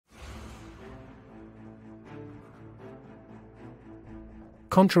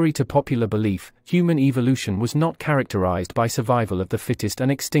Contrary to popular belief, human evolution was not characterized by survival of the fittest and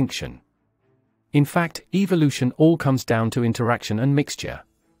extinction. In fact, evolution all comes down to interaction and mixture.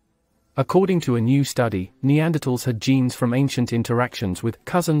 According to a new study, Neanderthals had genes from ancient interactions with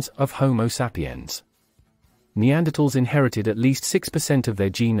cousins of Homo sapiens. Neanderthals inherited at least 6% of their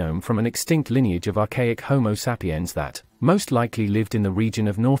genome from an extinct lineage of archaic Homo sapiens that, most likely lived in the region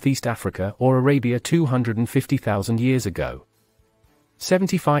of Northeast Africa or Arabia 250,000 years ago.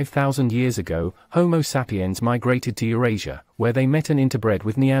 75,000 years ago, Homo sapiens migrated to Eurasia, where they met and interbred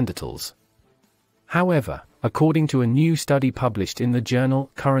with Neanderthals. However, according to a new study published in the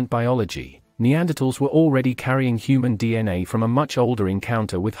journal Current Biology, Neanderthals were already carrying human DNA from a much older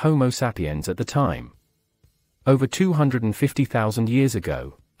encounter with Homo sapiens at the time. Over 250,000 years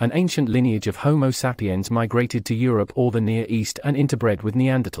ago, an ancient lineage of Homo sapiens migrated to Europe or the Near East and interbred with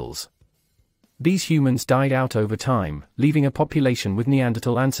Neanderthals. These humans died out over time, leaving a population with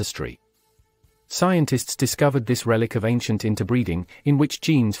Neanderthal ancestry. Scientists discovered this relic of ancient interbreeding, in which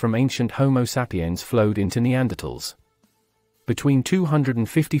genes from ancient Homo sapiens flowed into Neanderthals. Between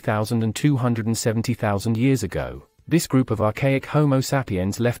 250,000 and 270,000 years ago, this group of archaic Homo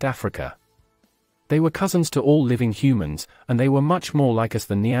sapiens left Africa. They were cousins to all living humans, and they were much more like us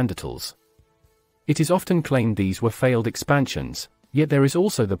than Neanderthals. It is often claimed these were failed expansions, yet there is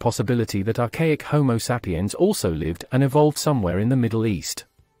also the possibility that archaic Homo sapiens also lived and evolved somewhere in the Middle East.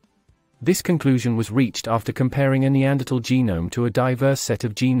 This conclusion was reached after comparing a Neanderthal genome to a diverse set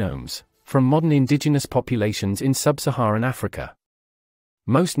of genomes from modern indigenous populations in sub-Saharan Africa.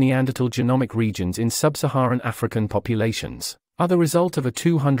 Most Neanderthal genomic regions in sub-Saharan African populations are the result of a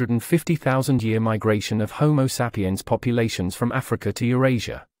 250,000-year migration of Homo sapiens populations from Africa to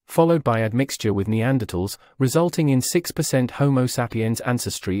Eurasia, followed by admixture with Neanderthals, resulting in 6% Homo sapiens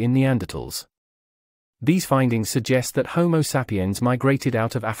ancestry in Neanderthals. These findings suggest that Homo sapiens migrated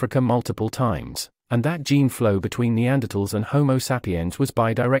out of Africa multiple times, and that gene flow between Neanderthals and Homo sapiens was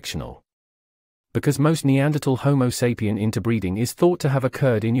bidirectional. Because most Neanderthal Homo sapien interbreeding is thought to have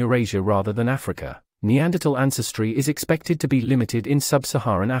occurred in Eurasia rather than Africa, Neanderthal ancestry is expected to be limited in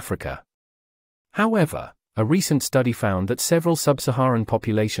sub-Saharan Africa. However, a recent study found that several sub-Saharan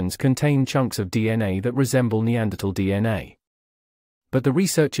populations contain chunks of DNA that resemble Neanderthal DNA. But the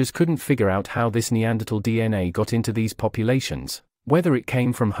researchers couldn't figure out how this Neanderthal DNA got into these populations, whether it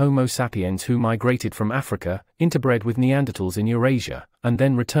came from Homo sapiens who migrated from Africa, interbred with Neanderthals in Eurasia, and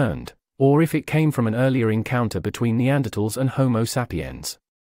then returned, or if it came from an earlier encounter between Neanderthals and Homo sapiens.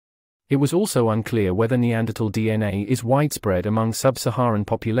 It was also unclear whether Neanderthal DNA is widespread among sub-Saharan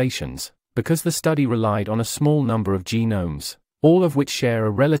populations, because the study relied on a small number of genomes, all of which share a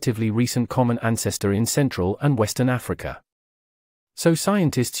relatively recent common ancestor in Central and Western Africa. So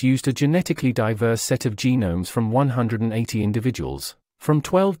scientists used a genetically diverse set of genomes from 180 individuals, from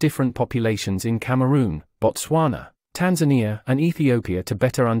 12 different populations in Cameroon, Botswana, Tanzania, and Ethiopia to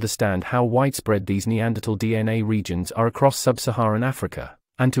better understand how widespread these Neanderthal DNA regions are across sub-Saharan Africa,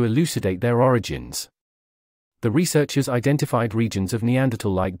 and to elucidate their origins. The researchers identified regions of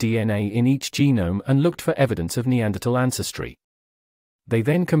Neanderthal-like DNA in each genome and looked for evidence of Neanderthal ancestry. They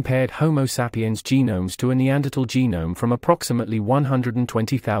then compared Homo sapiens genomes to a Neanderthal genome from approximately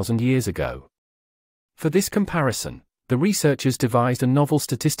 120,000 years ago. For this comparison, the researchers devised a novel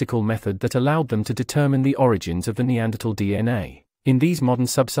statistical method that allowed them to determine the origins of the Neanderthal DNA in these modern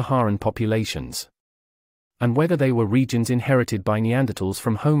sub-Saharan populations, and whether they were regions inherited by Neanderthals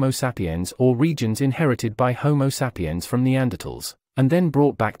from Homo sapiens or regions inherited by Homo sapiens from Neanderthals, and then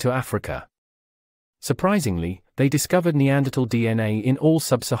brought back to Africa. Surprisingly, they discovered Neanderthal DNA in all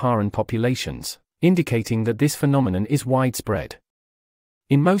sub-Saharan populations, indicating that this phenomenon is widespread.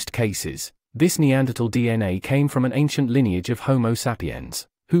 In most cases, this Neanderthal DNA came from an ancient lineage of Homo sapiens,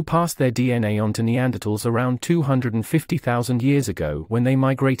 who passed their DNA on to Neanderthals around 250,000 years ago when they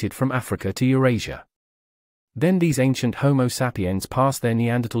migrated from Africa to Eurasia. Then these ancient Homo sapiens passed their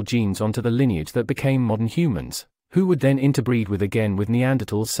Neanderthal genes onto the lineage that became modern humans, who would then interbreed with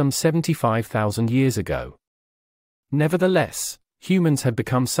Neanderthals some 75,000 years ago. Nevertheless, humans had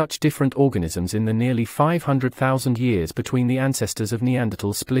become such different organisms in the nearly 500,000 years between the ancestors of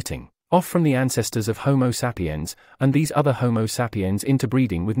Neanderthals splitting off from the ancestors of Homo sapiens, and these other Homo sapiens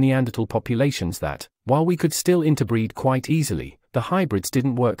interbreeding with Neanderthal populations that, while we could still interbreed quite easily, the hybrids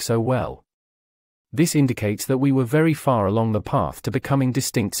didn't work so well. This indicates that we were very far along the path to becoming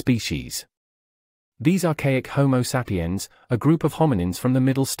distinct species. These archaic Homo sapiens, a group of hominins from the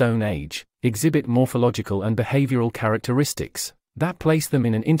Middle Stone Age, exhibit morphological and behavioral characteristics that place them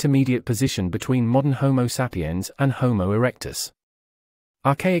in an intermediate position between modern Homo sapiens and Homo erectus.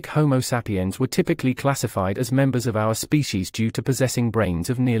 Archaic Homo sapiens were typically classified as members of our species due to possessing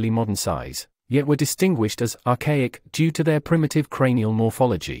brains of nearly modern size, yet were distinguished as archaic due to their primitive cranial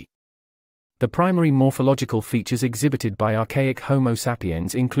morphology. The primary morphological features exhibited by archaic Homo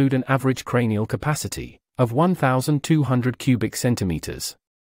sapiens include an average cranial capacity of 1,200 cubic centimeters.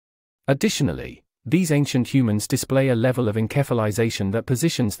 Additionally, these ancient humans display a level of encephalization that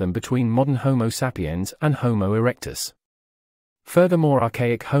positions them between modern Homo sapiens and Homo erectus. Furthermore,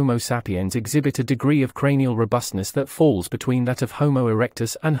 archaic Homo sapiens exhibit a degree of cranial robustness that falls between that of Homo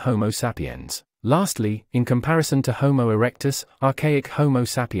erectus and Homo sapiens. Lastly, in comparison to Homo erectus, archaic Homo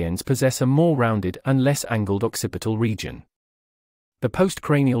sapiens possess a more rounded and less angled occipital region. The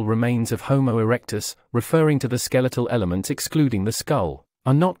postcranial remains of Homo erectus, referring to the skeletal elements excluding the skull,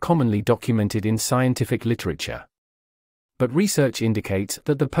 are not commonly documented in scientific literature. But research indicates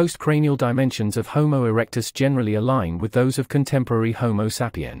that the postcranial dimensions of Homo erectus generally align with those of contemporary Homo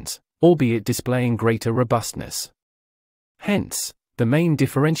sapiens, albeit displaying greater robustness. Hence, the main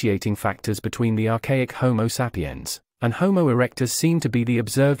differentiating factors between the archaic Homo sapiens and Homo erectus seem to be the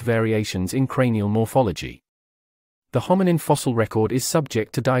observed variations in cranial morphology. The hominin fossil record is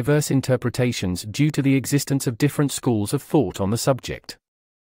subject to diverse interpretations due to the existence of different schools of thought on the subject.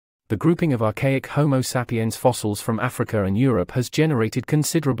 The grouping of archaic Homo sapiens fossils from Africa and Europe has generated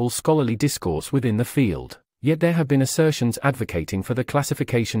considerable scholarly discourse within the field, yet there have been assertions advocating for the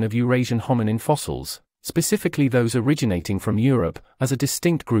classification of Eurasian hominin fossils, specifically those originating from Europe, as a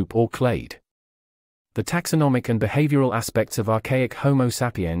distinct group or clade. The taxonomic and behavioral aspects of archaic Homo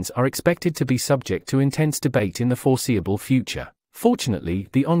sapiens are expected to be subject to intense debate in the foreseeable future. Fortunately,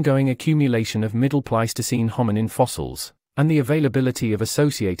 the ongoing accumulation of Middle Pleistocene hominin fossils, and the availability of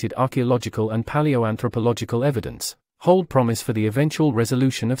associated archaeological and paleoanthropological evidence, hold promise for the eventual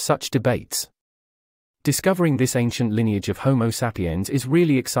resolution of such debates. Discovering this ancient lineage of Homo sapiens is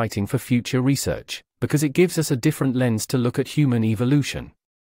really exciting for future research, because it gives us a different lens to look at human evolution.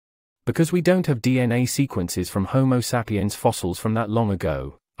 Because we don't have DNA sequences from Homo sapiens fossils from that long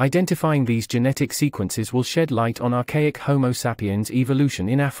ago, identifying these genetic sequences will shed light on archaic Homo sapiens evolution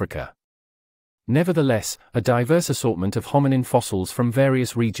in Africa. Nevertheless, a diverse assortment of hominin fossils from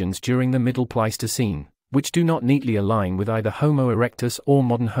various regions during the Middle Pleistocene, which do not neatly align with either Homo erectus or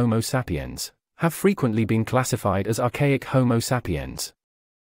modern Homo sapiens, have frequently been classified as archaic Homo sapiens.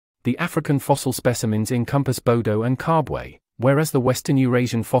 The African fossil specimens encompass Bodo and Kabwe, whereas the Western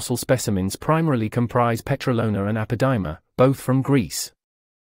Eurasian fossil specimens primarily comprise Petrolona and Apodyma, both from Greece.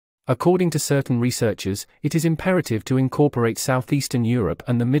 According to certain researchers, it is imperative to incorporate Southeastern Europe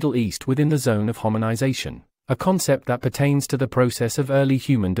and the Middle East within the zone of hominization, a concept that pertains to the process of early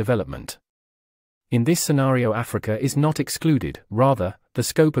human development. In this scenario, Africa is not excluded, rather, the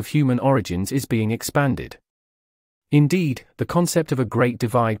scope of human origins is being expanded. Indeed, the concept of a great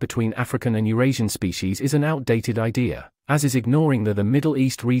divide between African and Eurasian species is an outdated idea, as is ignoring the Middle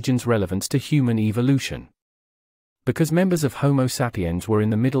East region's relevance to human evolution. Because members of Homo sapiens were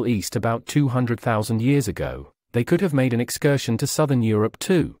in the Middle East about 200,000 years ago, they could have made an excursion to southern Europe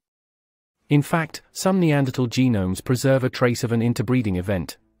too. In fact, some Neanderthal genomes preserve a trace of an interbreeding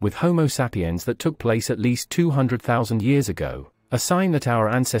event with Homo sapiens that took place at least 200,000 years ago, a sign that our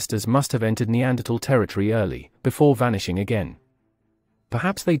ancestors must have entered Neanderthal territory early, before vanishing again.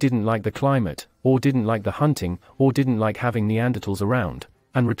 Perhaps they didn't like the climate, or didn't like the hunting, or didn't like having Neanderthals around,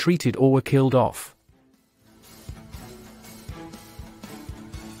 and retreated or were killed off.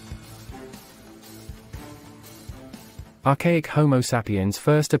 Archaic Homo sapiens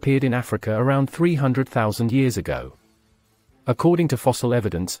first appeared in Africa around 300,000 years ago. According to fossil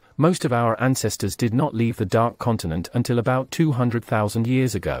evidence, most of our ancestors did not leave the Dark Continent until about 200,000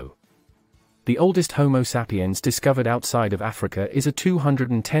 years ago. The oldest Homo sapiens discovered outside of Africa is a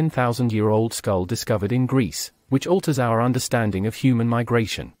 210,000-year-old skull discovered in Greece, which alters our understanding of human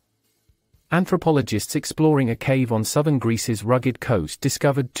migration. Anthropologists exploring a cave on southern Greece's rugged coast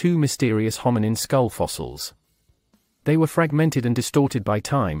discovered two mysterious hominin skull fossils. They were fragmented and distorted by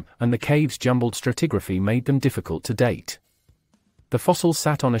time, and the cave's jumbled stratigraphy made them difficult to date. The fossils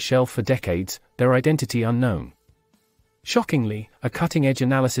sat on a shelf for decades, their identity unknown. Shockingly, a cutting-edge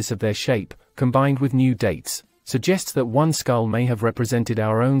analysis of their shape, combined with new dates, suggests that one skull may have represented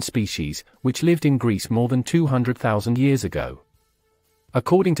our own species, which lived in Greece more than 200,000 years ago.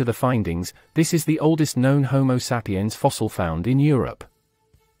 According to the findings, this is the oldest known Homo sapiens fossil found in Europe.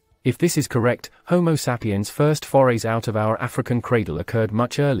 If this is correct, Homo sapiens' first forays out of our African cradle occurred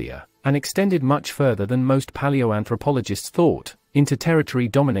much earlier, and extended much further than most paleoanthropologists thought, into territory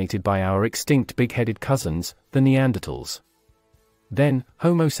dominated by our extinct big-headed cousins, the Neanderthals. Then,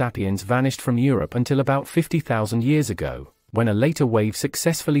 Homo sapiens vanished from Europe until about 50,000 years ago, when a later wave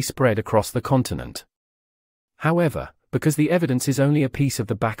successfully spread across the continent. However, because the evidence is only a piece of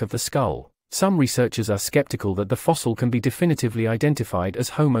the back of the skull, some researchers are skeptical that the fossil can be definitively identified as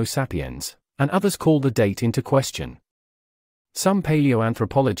Homo sapiens, and others call the date into question. Some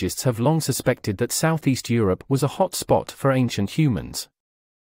paleoanthropologists have long suspected that Southeast Europe was a hot spot for ancient humans.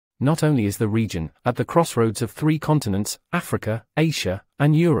 Not only is the region at the crossroads of three continents, Africa, Asia,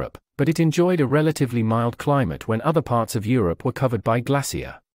 and Europe, but it enjoyed a relatively mild climate when other parts of Europe were covered by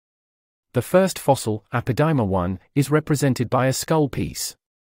glacier. The first fossil, Apidimer 1, is represented by a skull piece.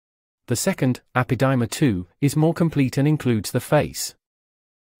 The second, Apidimer 2, is more complete and includes the face.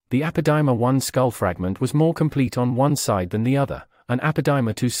 The Apidimer 1 skull fragment was more complete on one side than the other, and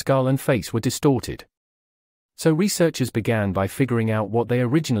Apidimer 2's skull and face were distorted. So researchers began by figuring out what they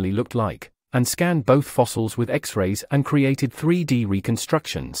originally looked like, and scanned both fossils with X-rays and created 3D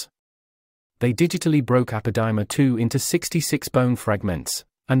reconstructions. They digitally broke Apidimer 2 into 66 bone fragments,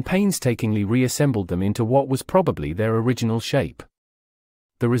 and painstakingly reassembled them into what was probably their original shape.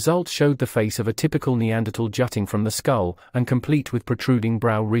 The result showed the face of a typical Neanderthal jutting from the skull, and complete with protruding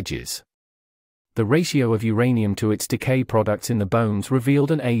brow ridges. The ratio of uranium to its decay products in the bones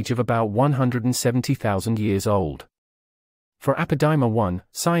revealed an age of about 170,000 years old. For Apidimer 1,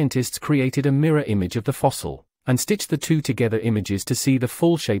 scientists created a mirror image of the fossil, and stitched the two together images to see the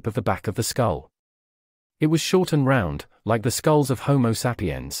full shape of the back of the skull. It was short and round, like the skulls of Homo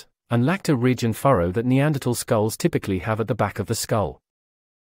sapiens, and lacked a ridge and furrow that Neanderthal skulls typically have at the back of the skull.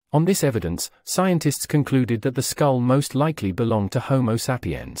 On this evidence, scientists concluded that the skull most likely belonged to Homo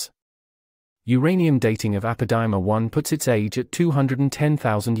sapiens. Uranium dating of Apidimer 1 puts its age at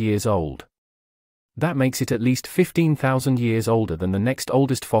 210,000 years old. That makes it at least 15,000 years older than the next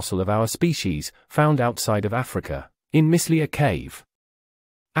oldest fossil of our species, found outside of Africa, in Mislia Cave.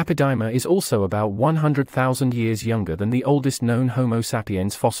 Apidimer is also about 100,000 years younger than the oldest known Homo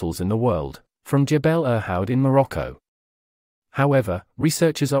sapiens fossils in the world, from Jebel Irhoud in Morocco. However,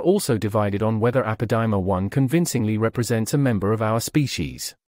 researchers are also divided on whether Apidimer 1 convincingly represents a member of our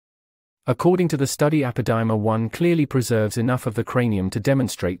species. According to the study, Apidimer 1 clearly preserves enough of the cranium to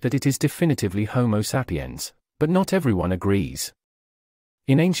demonstrate that it is definitively Homo sapiens, but not everyone agrees.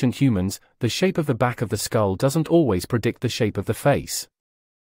 In ancient humans, the shape of the back of the skull doesn't always predict the shape of the face.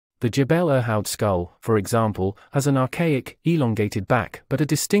 The Jebel Irhoud skull, for example, has an archaic, elongated back but a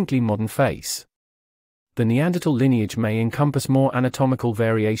distinctly modern face. The Neanderthal lineage may encompass more anatomical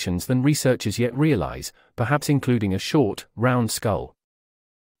variations than researchers yet realize, perhaps including a short, round skull.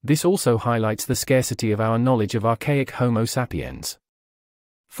 This also highlights the scarcity of our knowledge of archaic Homo sapiens.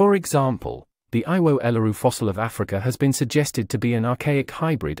 For example, the Iwo Eleru fossil of Africa has been suggested to be an archaic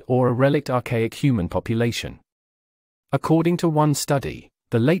hybrid or a relict archaic human population. According to one study,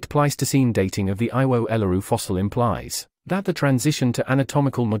 the late Pleistocene dating of the Iwo Eleru fossil implies that the transition to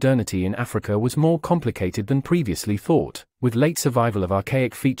anatomical modernity in Africa was more complicated than previously thought, with late survival of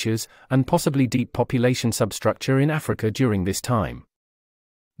archaic features and possibly deep population substructure in Africa during this time.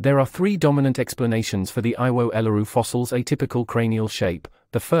 There are three dominant explanations for the Iwo Eleru fossil's atypical cranial shape.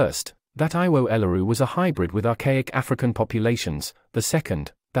 The first, that Iwo Eleru was a hybrid with archaic African populations. The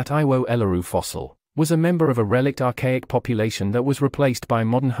second, that Iwo Eleru fossil was a member of a relict archaic population that was replaced by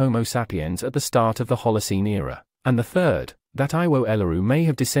modern Homo sapiens at the start of the Holocene era. And the third, that Iwo Eleru may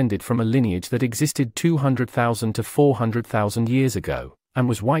have descended from a lineage that existed 200,000 to 400,000 years ago, and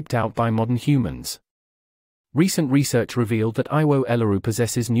was wiped out by modern humans. Recent research revealed that Iwo Eleru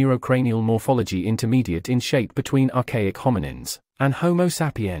possesses neurocranial morphology intermediate in shape between archaic hominins and Homo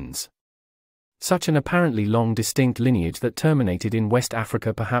sapiens. Such an apparently long distinct lineage that terminated in West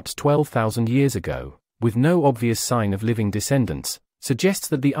Africa perhaps 12,000 years ago, with no obvious sign of living descendants, suggests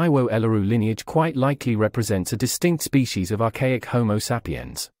that the Iwo Eleru lineage quite likely represents a distinct species of archaic Homo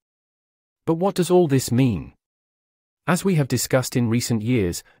sapiens. But what does all this mean? As we have discussed in recent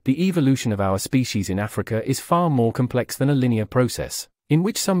years, the evolution of our species in Africa is far more complex than a linear process, in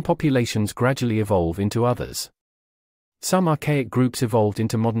which some populations gradually evolve into others. Some archaic groups evolved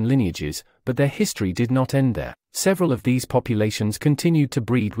into modern lineages, but their history did not end there. Several of these populations continued to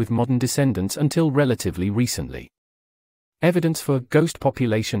breed with modern descendants until relatively recently. Evidence for ghost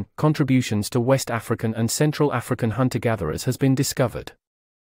population contributions to West African and Central African hunter-gatherers has been discovered.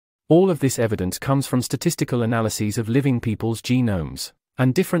 All of this evidence comes from statistical analyses of living people's genomes,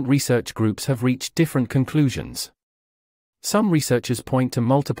 and different research groups have reached different conclusions. Some researchers point to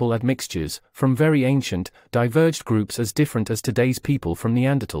multiple admixtures from very ancient, diverged groups as different as today's people from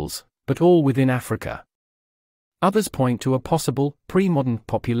Neanderthals, but all within Africa. Others point to a possible, pre-modern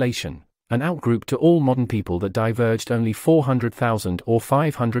population, an outgroup to all modern people that diverged only 400,000 or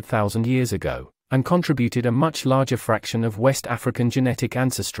 500,000 years ago, and contributed a much larger fraction of West African genetic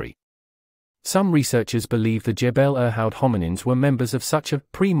ancestry. Some researchers believe the Jebel Irhoud hominins were members of such a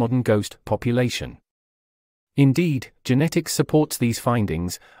pre-modern ghost population. Indeed, genetics supports these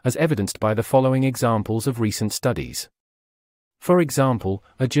findings, as evidenced by the following examples of recent studies. For example,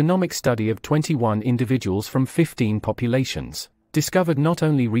 a genomic study of 21 individuals from 15 populations discovered not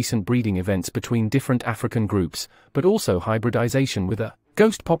only recent breeding events between different African groups, but also hybridization with a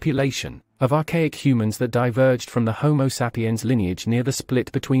ghost population of archaic humans that diverged from the Homo sapiens lineage near the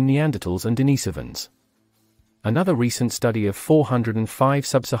split between Neanderthals and Denisovans. Another recent study of 405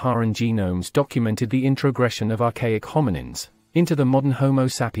 sub-Saharan genomes documented the introgression of archaic hominins into the modern Homo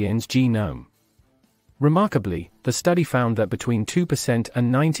sapiens genome. Remarkably, the study found that between 2%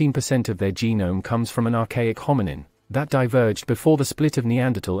 and 19% of their genome comes from an archaic hominin that diverged before the split of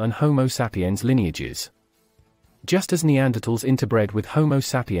Neanderthal and Homo sapiens lineages. Just as Neanderthals interbred with Homo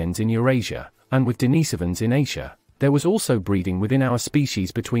sapiens in Eurasia, and with Denisovans in Asia, there was also breeding within our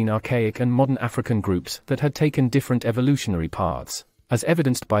species between archaic and modern African groups that had taken different evolutionary paths, as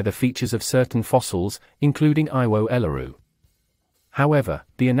evidenced by the features of certain fossils, including Iwo Elaru. However,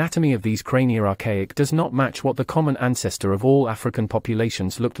 the anatomy of these crania archaic does not match what the common ancestor of all African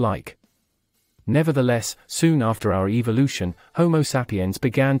populations looked like. Nevertheless, soon after our evolution, Homo sapiens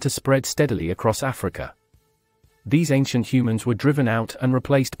began to spread steadily across Africa. These ancient humans were driven out and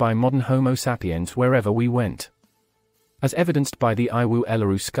replaced by modern Homo sapiens wherever we went. As evidenced by the Iwo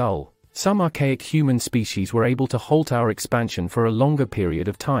Elaru skull, some archaic human species were able to halt our expansion for a longer period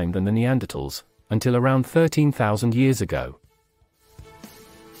of time than the Neanderthals, until around 13,000 years ago.